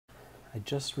I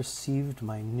just received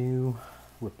my new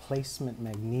replacement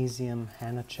magnesium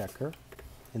Hanna checker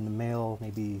in the mail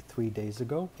maybe 3 days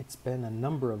ago. It's been a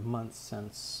number of months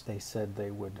since they said they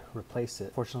would replace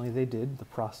it. Fortunately they did. The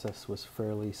process was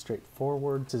fairly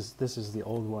straightforward. This is the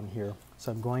old one here.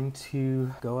 So I'm going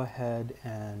to go ahead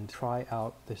and try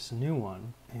out this new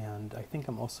one, and I think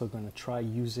I'm also going to try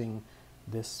using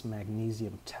this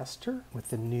magnesium tester with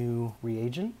the new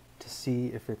reagent to see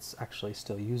if it's actually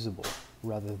still usable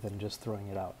rather than just throwing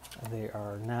it out. They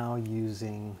are now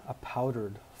using a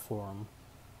powdered form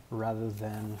rather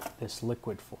than this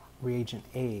liquid form. Reagent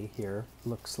A here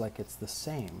looks like it's the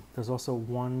same. There's also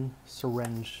one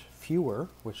syringe fewer,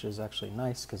 which is actually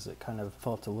nice because it kind of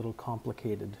felt a little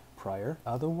complicated prior.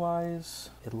 Otherwise,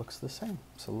 it looks the same.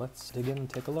 So let's dig in and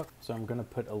take a look. So I'm going to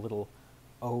put a little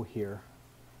O here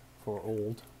for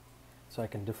old, so I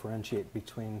can differentiate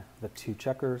between the two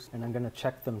checkers, and I'm going to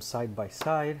check them side by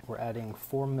side. We're adding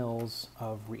 4 mils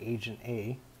of reagent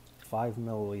A, 5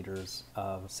 milliliters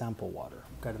of sample water.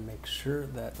 Got to make sure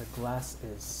that the glass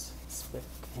is spick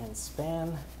and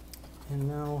span. And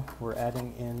now we're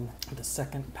adding in the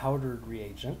second powdered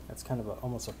reagent. That's kind of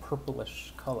almost a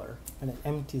purplish color, and it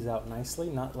empties out nicely,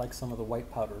 not like some of the white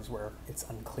powders where it's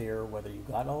unclear whether you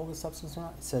got all the substance or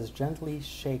not. It says gently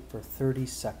shake for 30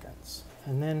 seconds.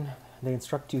 And then they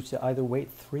instruct you to either wait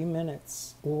 3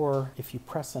 minutes, or if you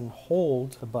press and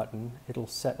hold the button, it'll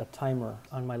set a timer.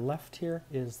 On my left here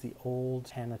is the old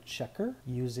Hanna checker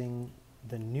using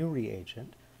the new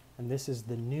reagent, and this is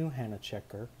the new Hanna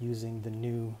checker using the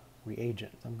new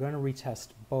reagent. I'm going to retest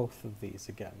both of these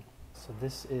again. So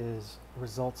this is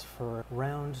results for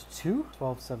round 2,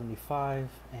 1275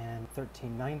 and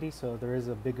 1390, so there is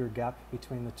a bigger gap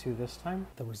between the two this time.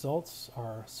 The results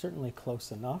are certainly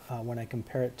close enough when I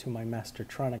compare it to my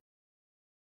Mastertronic.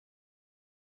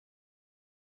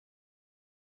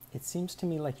 It seems to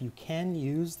me like you can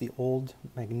use the old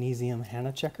magnesium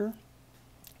Hanna checker,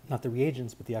 not the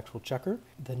reagents, but the actual checker.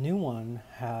 The new one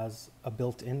has a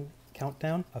built-in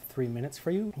countdown of 3 minutes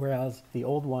for you, whereas the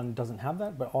old one doesn't have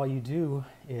that, but all you do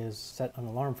is set an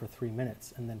alarm for 3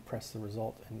 minutes and then press the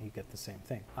result and you get the same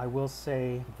thing. I will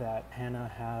say that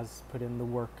Hanna has put in the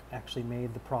work, actually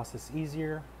made the process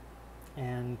easier,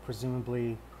 and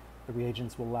presumably the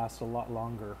reagents will last a lot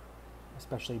longer,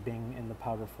 especially being in the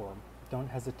powder form. Don't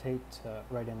hesitate to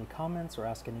write any comments or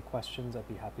ask any questions. I'd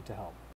be happy to help.